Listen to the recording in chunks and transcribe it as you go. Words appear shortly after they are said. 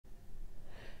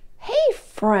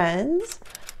friends.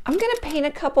 I'm going to paint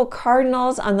a couple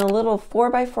cardinals on the little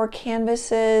 4x4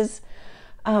 canvases.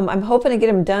 I'm hoping to get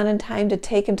them done in time to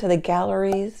take them to the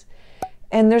galleries.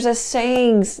 And there's a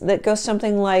saying that goes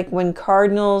something like, when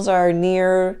cardinals are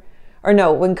near, or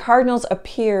no, when cardinals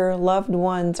appear, loved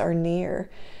ones are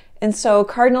near. And so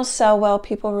cardinals sell well,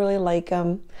 people really like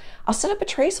them. I'll set up a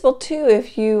traceable too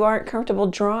if you aren't comfortable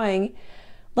drawing.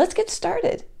 Let's get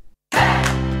started.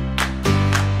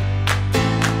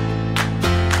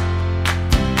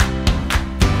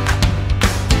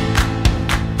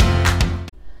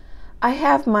 I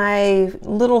have my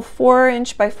little 4"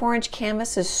 by 4"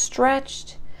 canvases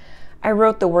stretched. I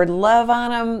wrote the word love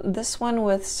on them. This one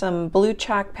with some blue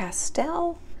chalk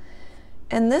pastel.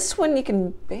 And this one you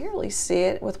can barely see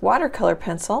it with watercolor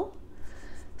pencil.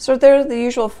 So they're the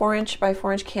usual 4" by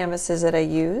 4" canvases that I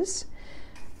use.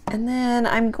 And then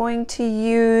I'm going to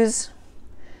use,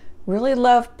 really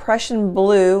love Prussian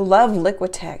blue, love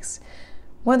Liquitex.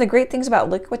 One of the great things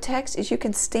about Liquitex is you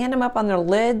can stand them up on their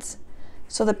lids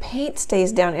so the paint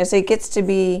stays down. As it gets to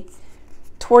be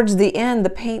towards the end, the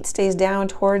paint stays down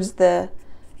towards the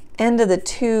end of the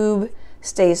tube,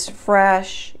 stays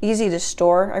fresh, easy to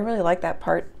store. I really like that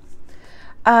part.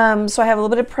 So I have a little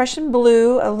bit of Prussian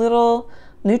blue, a little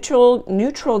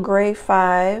neutral gray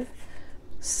 5,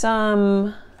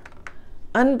 some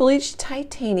unbleached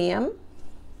titanium,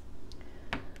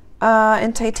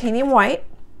 and titanium white.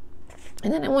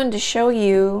 And then I wanted to show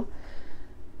you,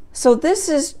 so this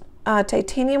is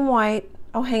titanium white.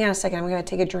 Oh, hang on a second, I'm going to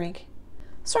take a drink.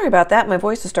 Sorry about that, my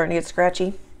voice is starting to get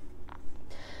scratchy.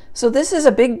 So this is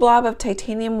a big blob of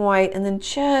titanium white, and then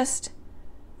just,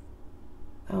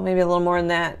 oh, maybe a little more than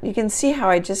that. You can see how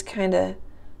I just kind of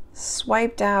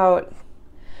swiped out.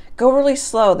 Go really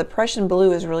slow, the Prussian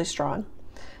blue is really strong.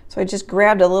 So I just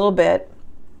grabbed a little bit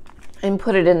and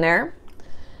put it in there.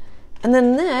 And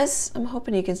then this, I'm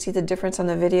hoping you can see the difference on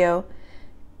the video,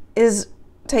 is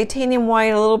titanium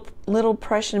white, a little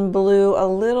Prussian blue, a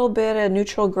little bit of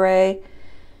neutral gray,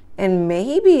 and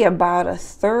maybe about a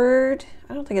third,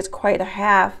 I don't think it's quite a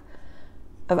half,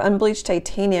 of unbleached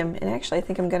titanium. And actually I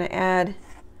think I'm going to add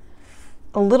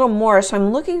a little more. So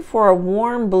I'm looking for a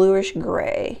warm bluish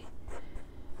gray,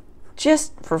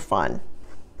 just for fun.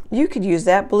 You could use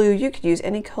that blue, you could use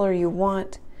any color you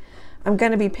want. I'm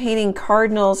going to be painting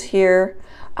cardinals here.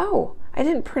 Oh, I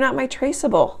didn't print out my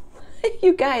traceable.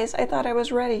 You guys, I thought I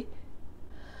was ready.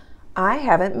 I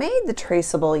haven't made the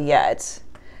traceable yet.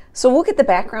 So we'll get the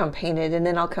background painted and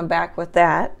then I'll come back with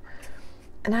that.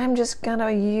 And I'm just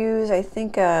gonna use, I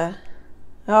think,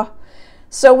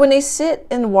 so when they sit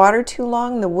in water too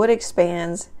long, the wood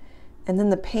expands and then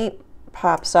the paint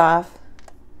pops off.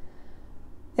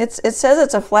 It says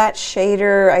it's a flat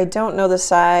shader. I don't know the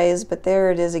size, but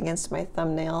there it is against my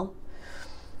thumbnail.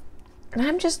 And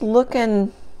I'm just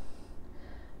looking,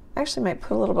 actually might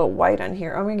put a little bit of white on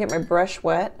here. I'm gonna get my brush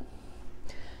wet.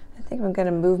 I think I'm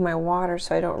gonna move my water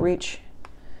so I don't reach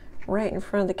right in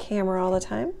front of the camera all the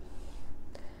time.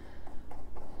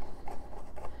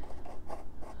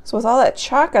 So with all that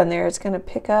chalk on there, it's gonna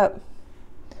pick up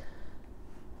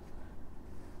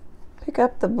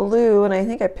the blue, and I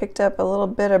think I picked up a little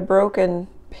bit of broken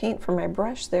paint from my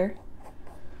brush there.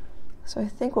 So I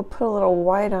think we'll put a little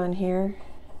white on here.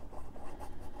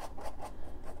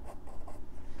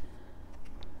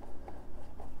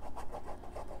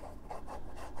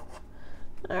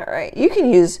 All right, you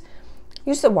can use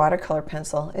the watercolor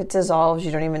pencil. It dissolves,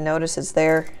 you don't even notice it's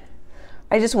there.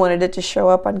 I just wanted it to show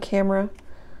up on camera.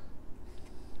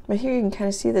 But here you can kind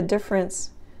of see the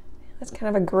difference. That's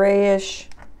kind of a grayish,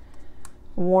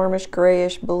 warmish,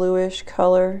 grayish, bluish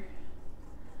color.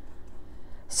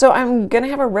 So I'm gonna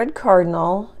have a red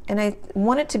cardinal, and I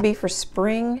want it to be for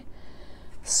spring.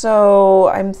 So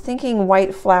I'm thinking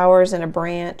white flowers and a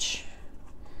branch.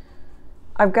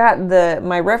 I've got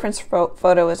my reference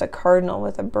photo is a cardinal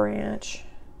with a branch.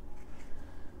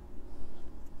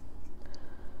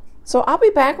 So I'll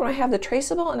be back when I have the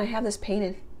traceable and I have this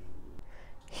painted.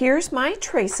 Here's my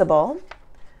traceable.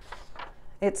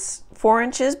 It's 4"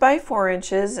 by 4", and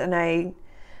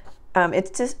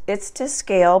it's to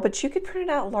scale, but you could print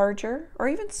it out larger or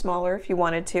even smaller if you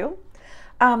wanted to.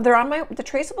 The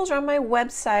traceables are on my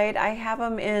website. I have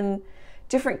them in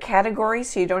different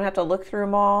categories, so you don't have to look through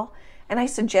them all. And I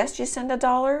suggest you send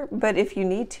 $1, but if you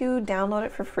need to, download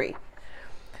it for free.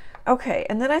 Okay,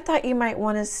 and then I thought you might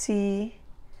want to see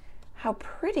how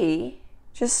pretty,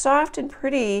 just soft and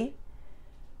pretty,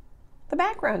 the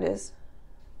background is.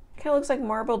 Kind of looks like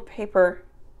marbled paper.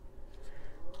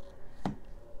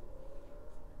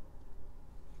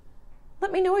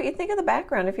 Let me know what you think of the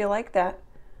background if you like that.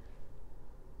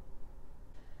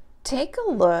 take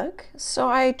a look. So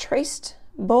I traced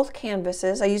both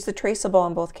canvases. I used the traceable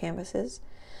on both canvases.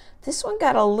 This one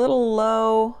got a little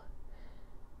low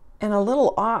and a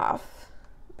little off,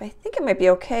 but I think it might be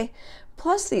okay.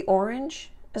 Plus the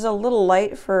orange is a little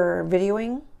light for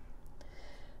videoing.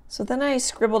 So then I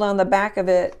scribbled on the back of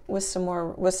it with some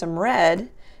red.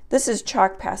 This is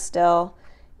chalk pastel.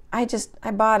 I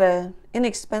bought an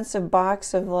inexpensive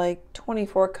box of like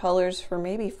 24 colors for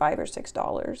maybe $5 or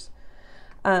 $6.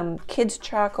 Kids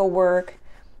chalk will work.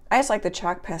 I just like the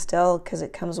chalk pastel because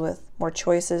it comes with more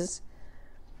choices.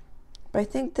 But I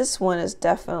think this one is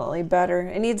definitely better.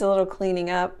 It needs a little cleaning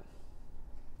up.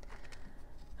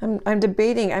 I'm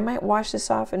debating. I might wash this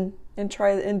off and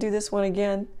try and do this one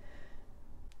again.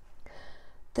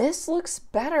 This looks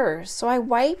better. So I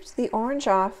wiped the orange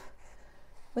off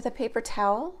with a paper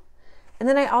towel. And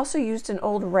then I also used an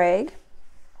old rag,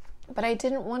 but I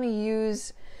didn't want to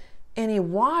use any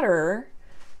water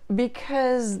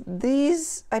because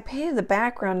I painted the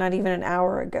background not even an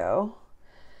hour ago.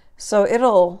 So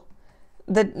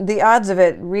the odds of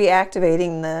it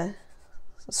reactivating the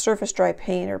surface dry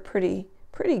paint are pretty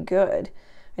good.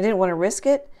 I didn't want to risk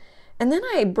it. And then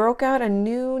I broke out a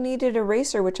new kneaded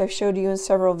eraser, which I've showed you in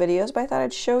several videos, but I thought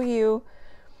I'd show you.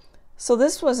 So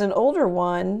this was an older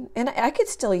one, and I could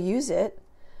still use it.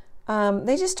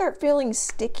 They just start feeling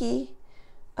sticky.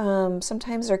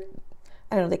 Sometimes I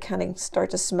don't know, they kind of start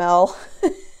to smell.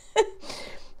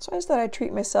 So I just thought I'd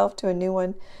treat myself to a new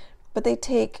one. But they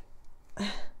take,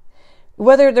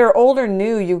 whether they're old or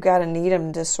new, you've got to knead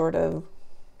them to it's sort of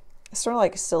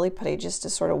like silly putty, just to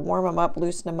sort of warm them up,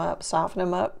 loosen them up, soften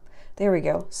them up. There we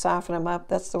go, soften them up.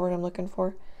 That's the word I'm looking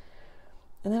for.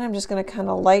 And then I'm just going to kind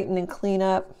of lighten and clean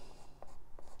up.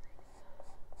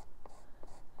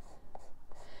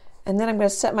 And then I'm going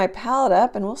to set my palette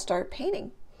up and we'll start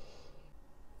painting.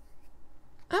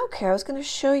 Okay, I was going to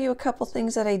show you a couple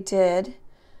things that I did.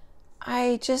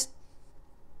 That's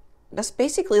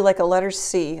basically like a letter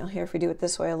C. Here, if we do it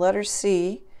this way, a letter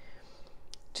C,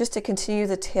 just to continue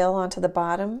the tail onto the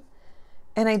bottom.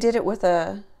 And I did it with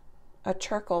a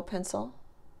charcoal pencil.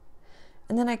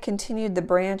 And then I continued the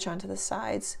branch onto the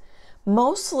sides,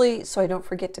 mostly so I don't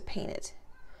forget to paint it.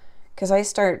 Because I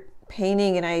start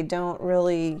painting and I don't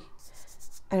really,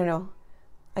 I don't know,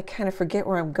 I kind of forget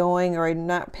where I'm going, or I'm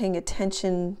not paying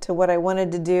attention to what I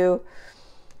wanted to do.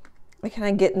 I kind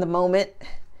of get in the moment.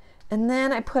 And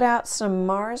then I put out some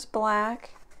Mars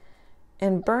Black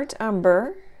and Burnt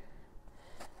Umber.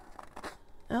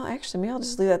 Oh, actually, maybe I'll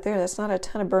just leave that there. That's not a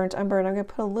ton of Burnt Umber. And I'm going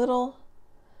to put a little,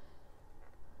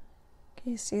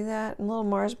 can you see that? A little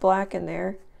Mars Black in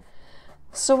there.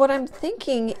 So what I'm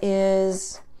thinking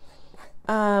is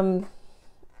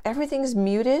everything's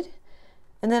muted.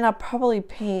 And then I'll probably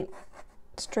paint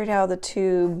straight out of the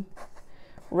tube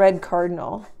red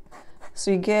Cardinal.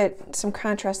 So you get some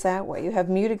contrast that way. You have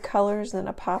muted colors and then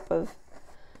a pop of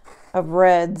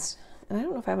reds. And I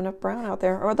don't know if I have enough brown out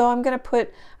there. Although I'm going to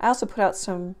I also put out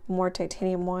some more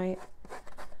titanium white.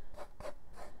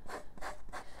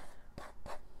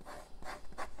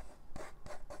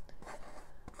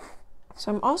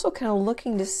 So I'm also kind of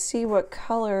looking to see what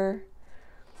color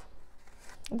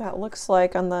that looks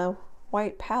like on the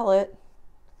white palette.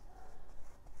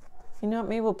 You know,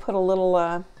 maybe we'll put a little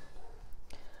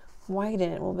white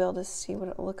in it. We'll be able to see what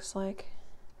it looks like.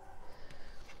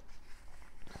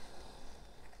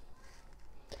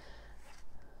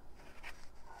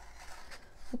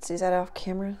 Let's see, is that off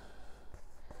camera?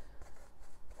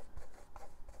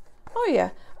 Oh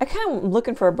yeah, I kind of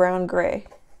looking for a brown gray.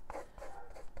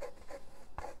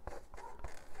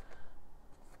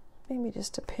 Maybe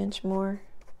just a pinch more.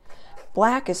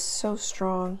 Black is so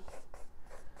strong.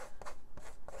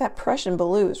 That Prussian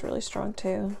blue is really strong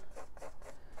too.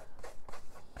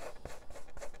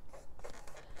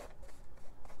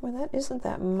 Well, that isn't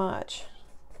that much.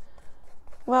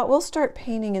 Well, we'll start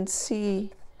painting and see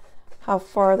how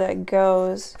far that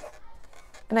goes.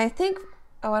 And I think,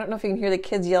 oh, I don't know if you can hear the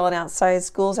kids yelling outside.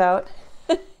 School's out.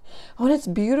 Oh, and it's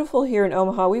beautiful here in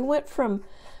Omaha. We went from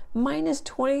minus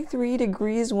 23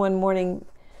 degrees one morning.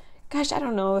 Gosh, I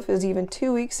don't know if it was even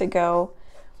 2 weeks ago.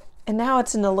 And now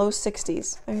it's in the low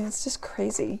 60s. I mean, it's just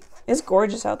crazy. It's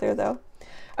gorgeous out there though.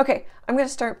 Okay, I'm gonna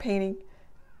start painting.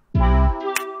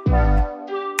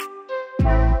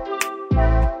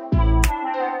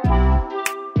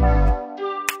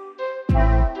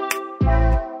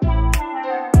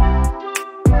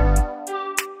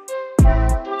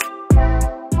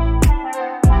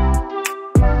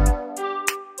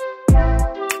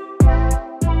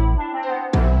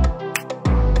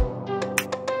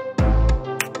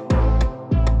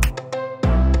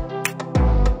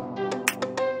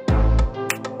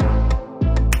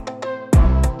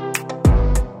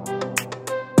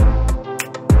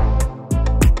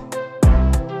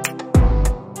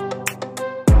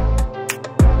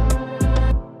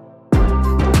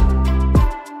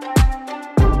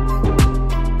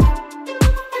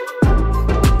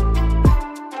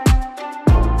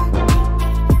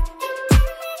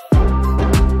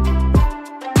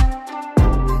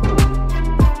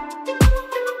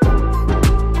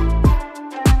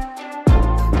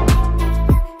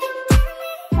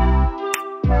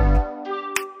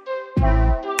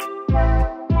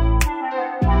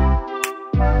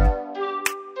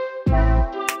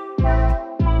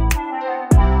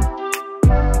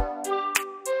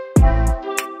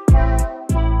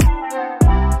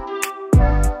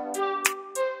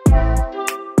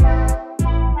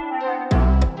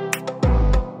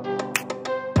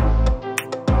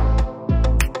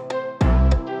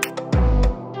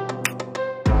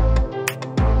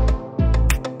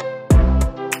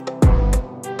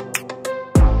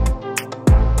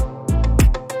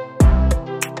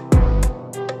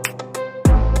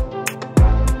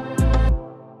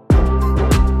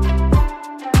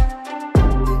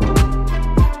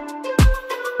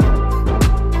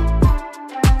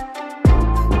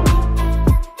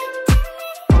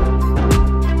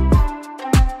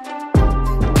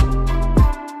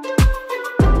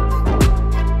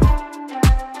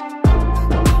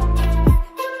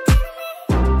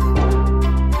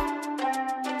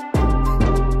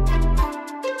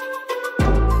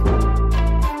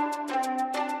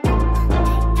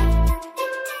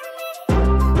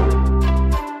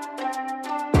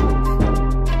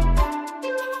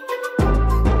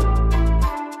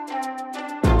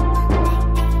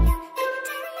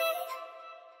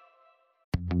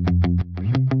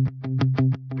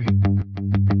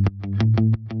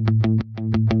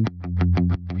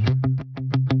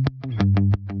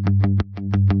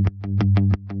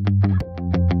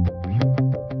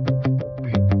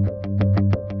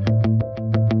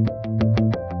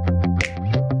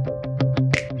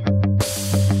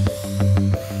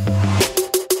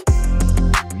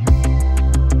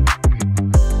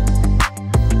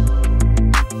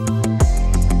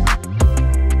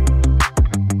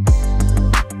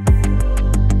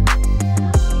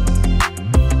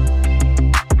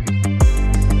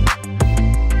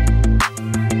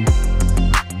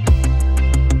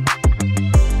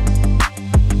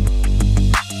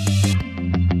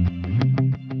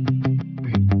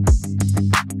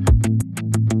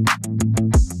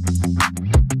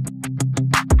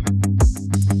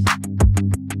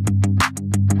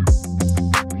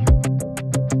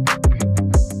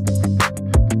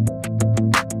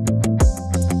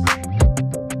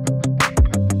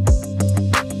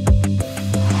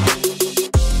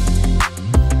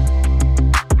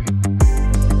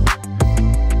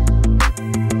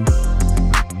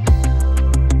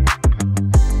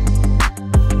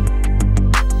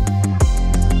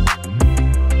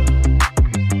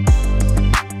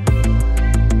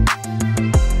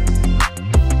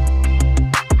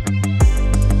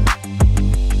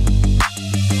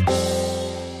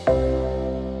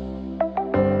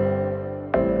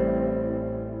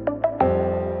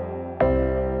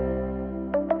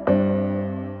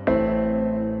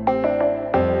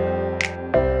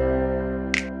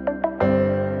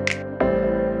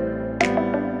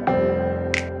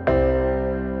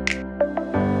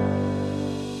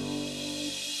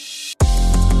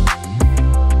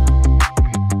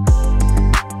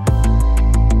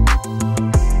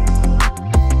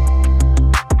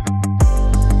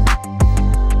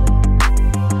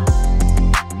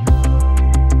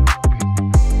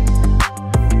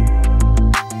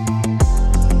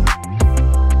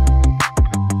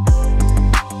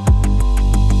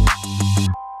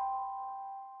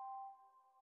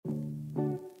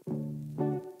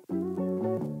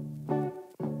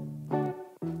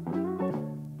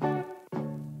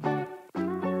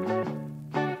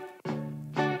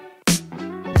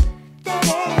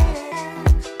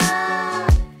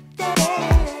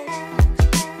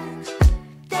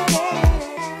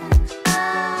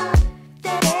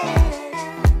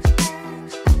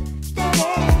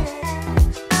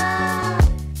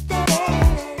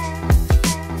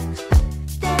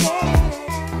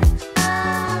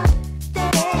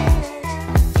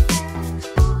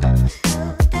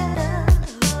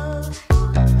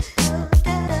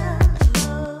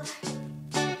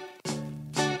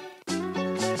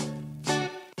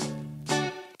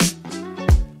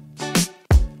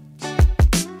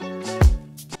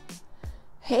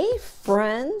 Hey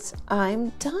friends,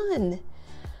 I'm done.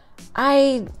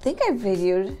 I think I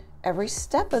videoed every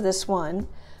step of this one.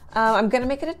 I'm going to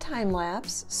make it a time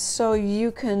lapse so you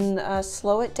can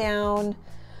slow it down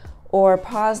or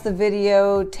pause the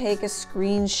video, take a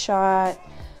screenshot,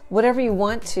 whatever you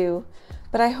want to.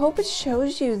 But I hope it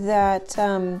shows you that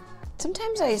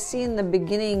sometimes I see in the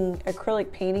beginning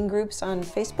acrylic painting groups on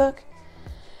Facebook.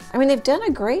 I mean, they've done a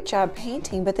great job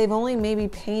painting, but they've only maybe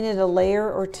painted a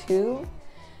layer or two.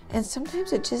 And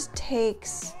sometimes it just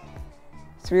takes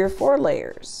 3 or 4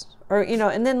 layers. Or, you know,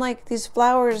 and then like these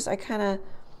flowers, I kind of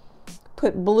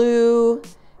put blue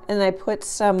and I put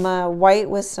some white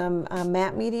with some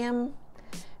matte medium.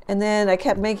 And then I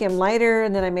kept making them lighter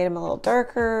and then I made them a little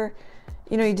darker.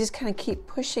 You know, you just kind of keep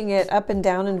pushing it up and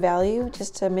down in value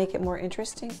just to make it more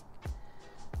interesting.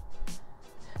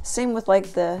 Same with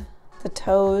like the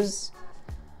toes.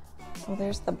 Oh,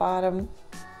 there's the bottom.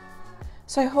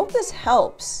 So I hope this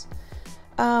helps.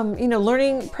 You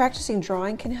know, practicing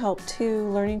drawing can help too.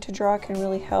 Learning to draw can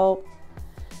really help.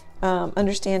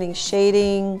 Understanding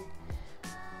shading,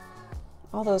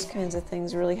 all those kinds of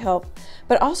things really help.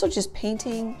 But also just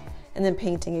painting and then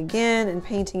painting again and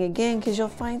painting again, because you'll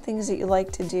find things that you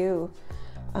like to do.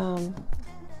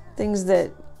 Things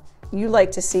that you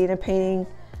like to see in a painting.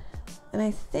 And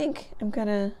I think I'm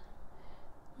gonna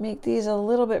make these a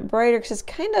little bit brighter because it's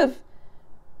kind of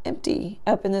empty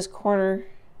up in this corner.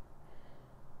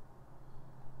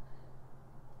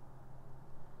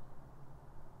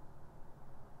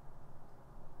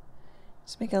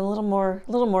 Just make it a little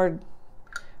more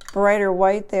brighter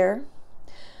white there.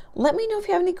 Let me know if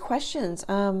you have any questions.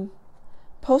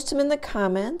 Post them in the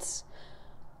comments.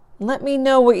 Let me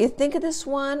know what you think of this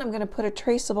one. I'm going to put a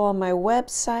traceable on my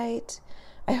website.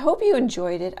 I hope you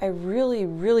enjoyed it. I really,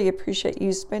 really appreciate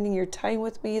you spending your time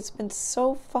with me. It's been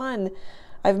so fun.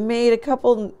 I've made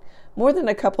more than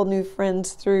a couple new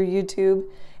friends through YouTube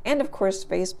and of course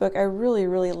Facebook. I really,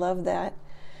 really love that.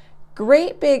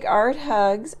 Great big art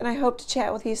hugs, and I hope to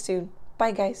chat with you soon. Bye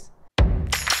guys.